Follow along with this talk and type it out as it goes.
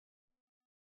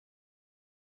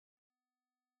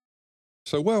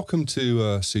So welcome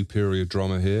to Superior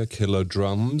Drummer here, Killer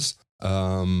Drums.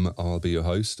 I'll be your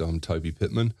host. I'm Toby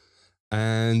Pitman.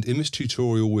 And in this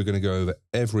tutorial, we're going to go over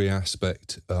every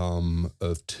aspect of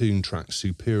Toontrack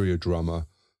Superior Drummer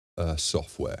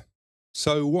software.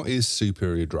 So what is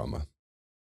Superior Drummer?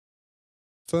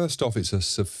 First off, it's a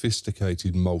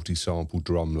sophisticated multi-sample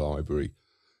drum library.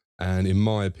 And in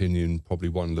my opinion, probably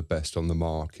one of the best on the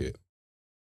market.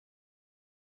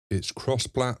 It's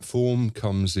cross-platform,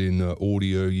 comes in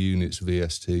audio units,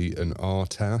 VST and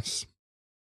RTAS.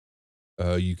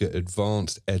 You get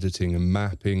advanced editing and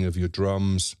mapping of your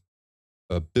drums,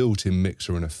 a built-in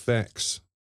mixer and effects,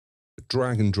 a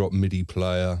drag and drop MIDI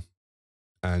player,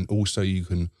 and also you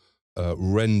can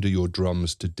render your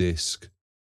drums to disk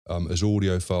as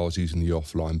audio files using the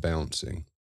offline bouncing.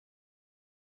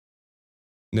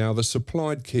 Now the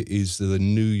supplied kit is the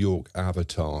New York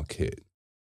Avatar kit.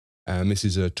 And this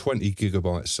is a 20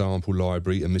 gigabyte sample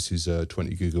library, and this is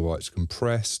 20 gigabytes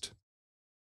compressed.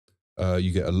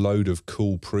 You get a load of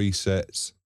cool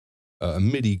presets, a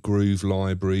MIDI groove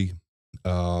library.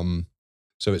 So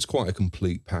it's quite a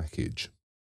complete package.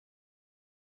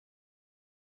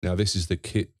 Now this is the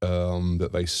kit that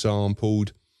they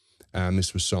sampled, and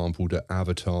this was sampled at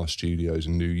Avatar Studios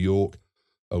in New York,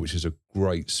 which is a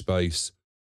great space,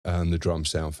 and the drums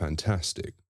sound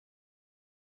fantastic.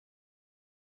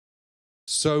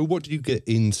 So what do you get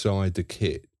inside the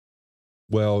kit?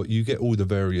 Well, you get all the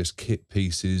various kit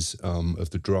pieces of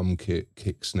the drum kit: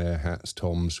 kick, snare, hats,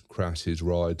 toms, crashes,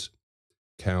 rides,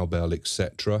 cowbell,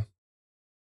 etc.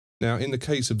 Now, in the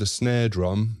case of the snare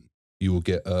drum, you will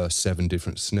get 7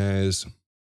 different snares.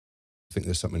 I think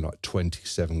there's something like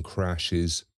 27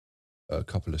 crashes, a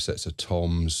couple of sets of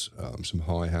toms, some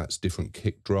hi-hats, different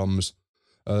kick drums.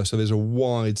 So there's a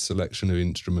wide selection of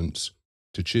instruments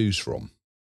to choose from.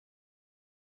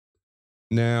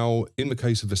 Now, in the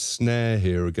case of the snare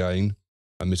here again,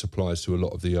 and this applies to a lot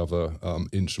of the other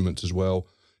instruments as well,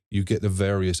 you get the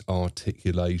various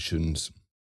articulations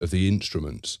of the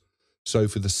instruments. So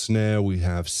for the snare, we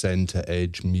have center,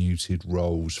 edge, muted,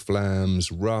 rolls,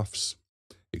 flams, roughs,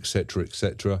 etc.,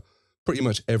 etc. Pretty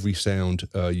much every sound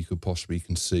you could possibly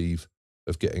conceive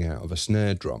of getting out of a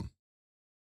snare drum.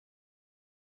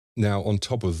 Now, on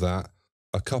top of that,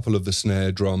 a couple of the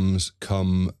snare drums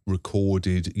come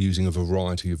recorded using a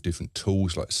variety of different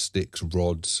tools like sticks,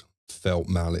 rods, felt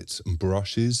mallets and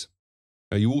brushes.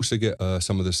 Now you also get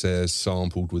some of the snares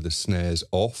sampled with the snares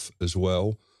off as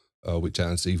well, which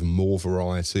adds even more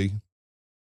variety.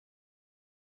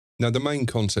 Now the main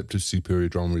concept of Superior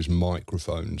Drummer is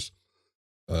microphones.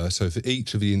 So for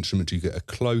each of the instruments you get a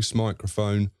close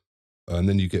microphone, and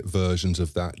then you get versions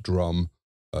of that drum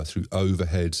through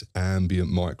overheads, ambient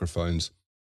microphones,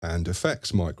 and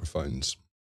effects microphones.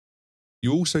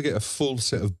 You also get a full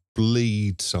set of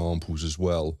bleed samples as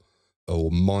well,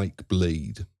 or mic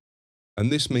bleed.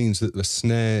 And this means that the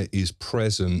snare is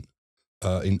present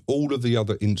in all of the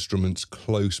other instruments'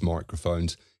 close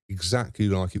microphones, exactly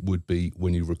like it would be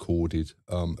when you recorded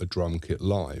a drum kit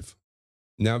live.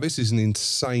 Now this is an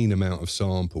insane amount of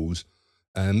samples,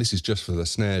 and this is just for the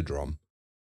snare drum.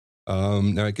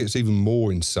 Now it gets even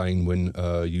more insane when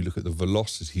you look at the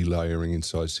velocity layering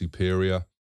inside Superior.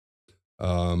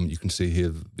 You can see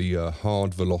here the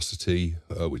hard velocity,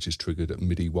 which is triggered at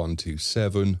MIDI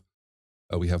 127.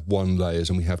 We have 1 layers,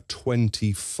 and we have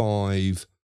 25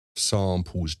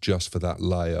 samples just for that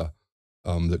layer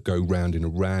that go round in a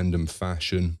random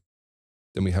fashion.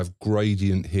 Then we have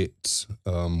gradient hits,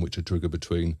 which are triggered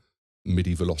between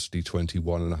MIDI velocity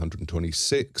 21 and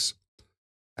 126.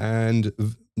 And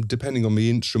depending on the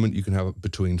instrument, you can have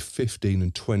between 15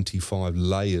 and 25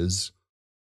 layers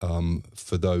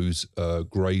for those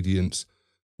gradients,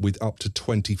 with up to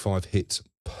 25 hits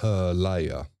per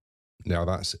layer. Now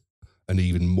that's an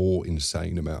even more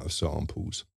insane amount of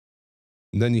samples.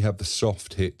 And then you have the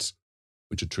soft hits,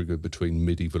 which are triggered between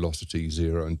MIDI velocity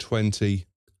 0 and 20,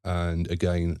 and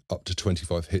again up to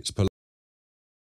 25 hits per